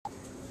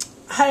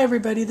Hi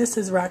everybody, this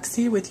is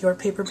Roxy with your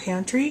Paper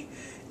Pantry,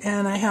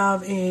 and I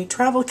have a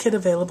travel kit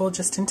available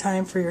just in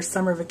time for your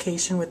summer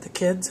vacation with the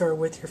kids or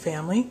with your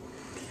family.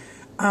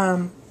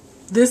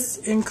 This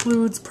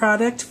includes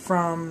product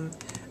from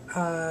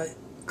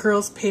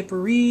Girls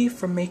Paperie,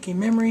 from Making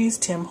Memories,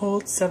 Tim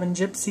Holtz, Seven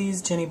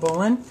Gypsies, Jenny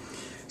Bolin.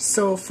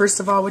 So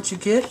first of all, what you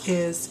get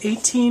is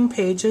 18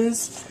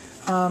 pages.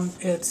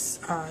 It's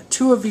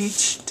 2 of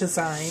each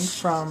design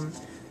from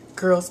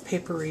Girls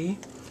Paperie.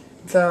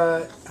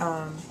 The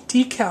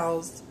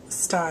decals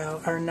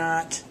style are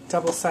not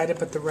double-sided,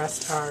 but the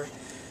rest are.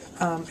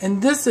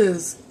 And this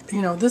is,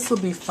 this will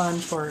be fun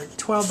for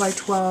 12 by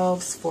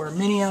 12s, for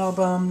mini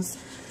albums,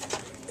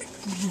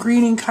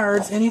 greeting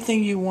cards,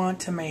 anything you want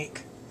to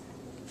make.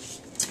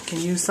 You can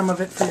use some of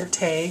it for your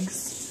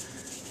tags.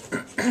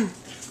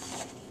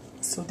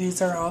 So these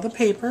are all the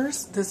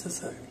papers. This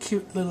is a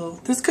cute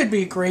little, this could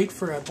be great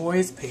for a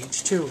boys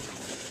page too.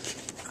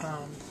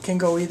 Can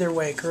go either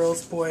way,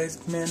 girls,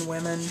 boys, men,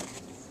 women.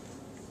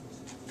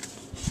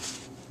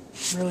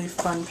 Really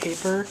fun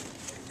paper,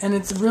 and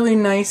it's really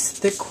nice,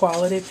 thick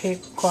quality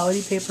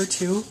paper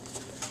too.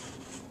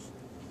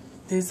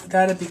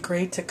 That'd be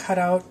great to cut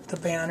out the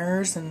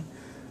banners and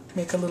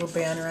make a little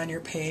banner on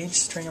your page,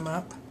 string them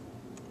up.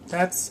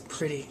 That's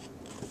pretty.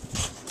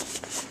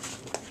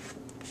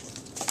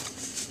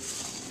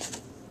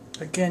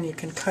 Again, you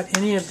can cut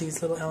any of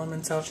these little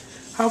elements out.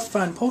 How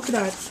fun! Polka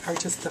dots are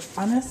just the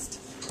funnest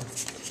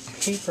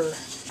paper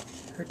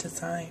or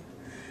design.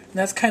 And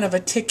that's kind of a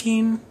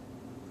ticking,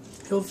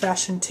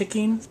 old-fashioned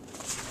ticking.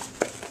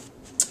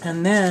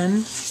 And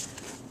then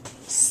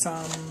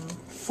some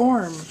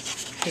form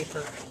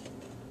paper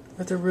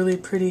with a really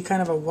pretty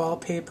kind of a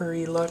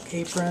wallpapery look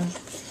apron.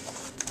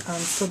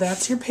 So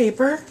that's your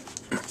paper.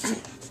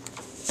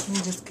 Let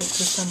me just get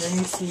this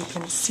underneath so you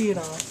can see it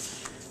all.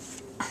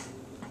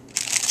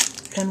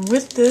 And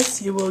with this,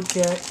 you will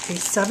get a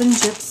Seven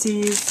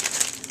Gypsies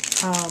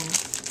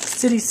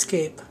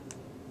Cityscape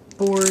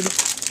board,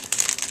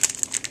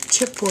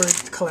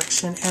 chipboard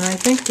collection, and I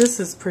think this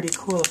is pretty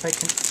cool if I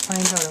can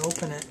find how to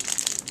open it.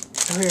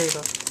 Oh, here you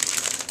go.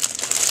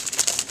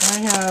 I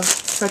have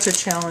such a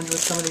challenge with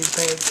some of these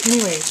bags.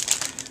 Anyway,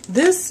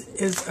 this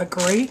is a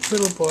great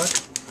little book.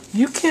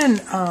 You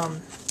can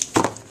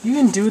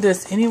do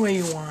this any way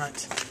you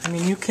want. I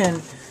mean, you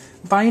can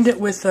bind it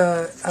with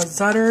a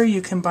zutter.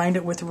 You can bind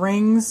it with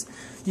rings.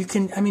 You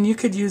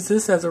could use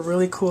this as a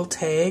really cool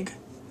tag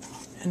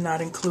and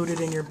not include it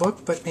in your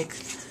book, but make,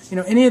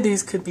 any of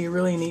these could be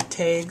really neat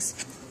tags.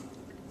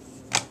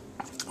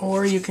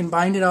 Or you can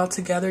bind it all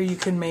together. You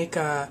can make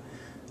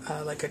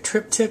like a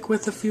triptych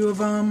with a few of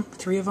them,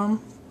 3 of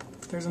them.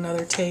 If there's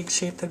another tag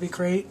shape, that'd be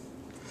great.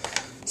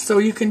 So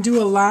you can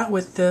do a lot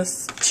with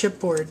this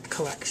chipboard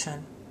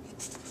collection.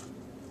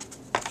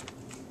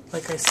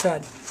 Like I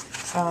said,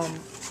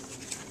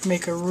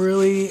 make a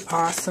really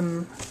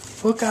awesome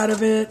book out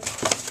of it.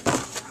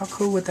 How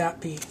cool would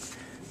that be?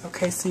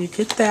 Okay, so you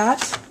get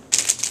that,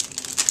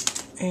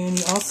 and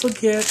you also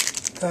get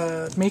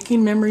the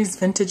Making Memories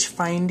Vintage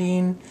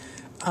Finding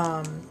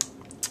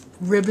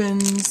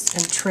ribbons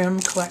and trim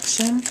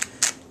collection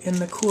in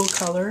the cool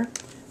color.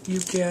 You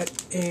get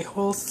a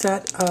whole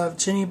set of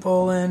Jenny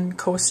Bolin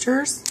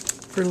coasters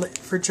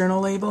for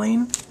journal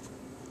labeling.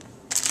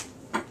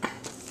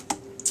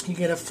 You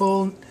get a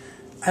full,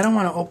 I don't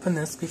want to open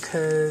this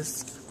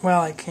because,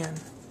 well, I can,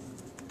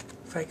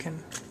 if I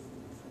can.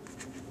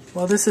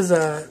 Well, this is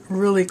a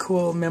really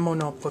cool memo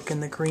notebook in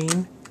the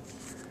green.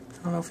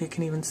 I don't know if you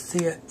can even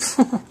see it.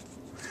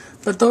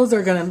 But those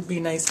are going to be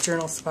nice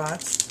journal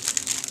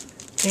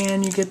spots.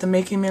 And you get the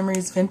Making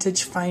Memories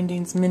Vintage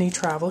Findings Mini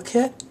Travel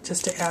Kit,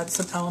 just to add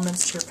some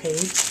elements to your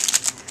page.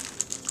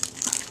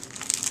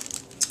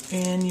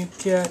 And you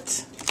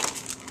get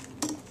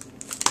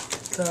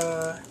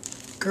the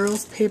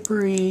Girls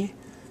Paperie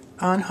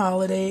On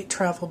Holiday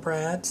Travel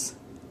Brads.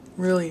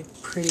 Really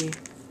pretty,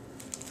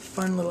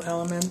 fun little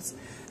elements.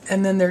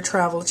 And then their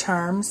travel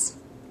charms,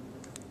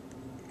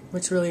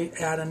 which really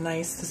add a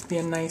nice, this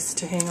being nice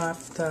to hang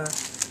off the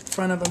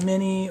front of a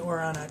mini or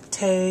on a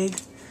tag.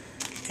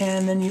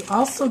 And then you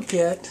also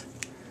get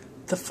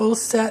the full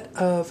set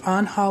of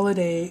On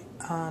Holiday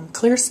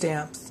clear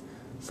stamps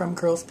from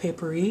Girls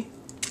Paperie,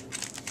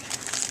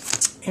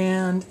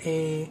 and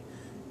a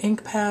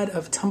ink pad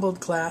of tumbled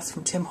glass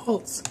from Tim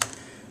Holtz.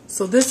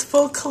 So this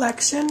full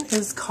collection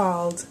is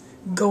called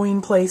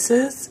Going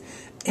Places,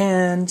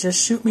 and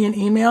just shoot me an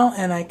email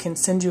and I can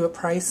send you a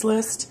price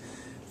list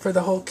for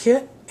the whole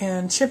kit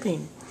and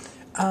shipping.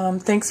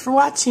 Thanks for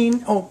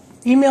watching. Oh,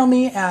 email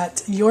me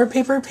at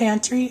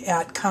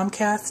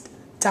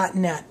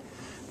yourpaperpantry@comcast.net.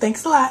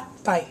 Thanks a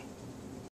lot. Bye.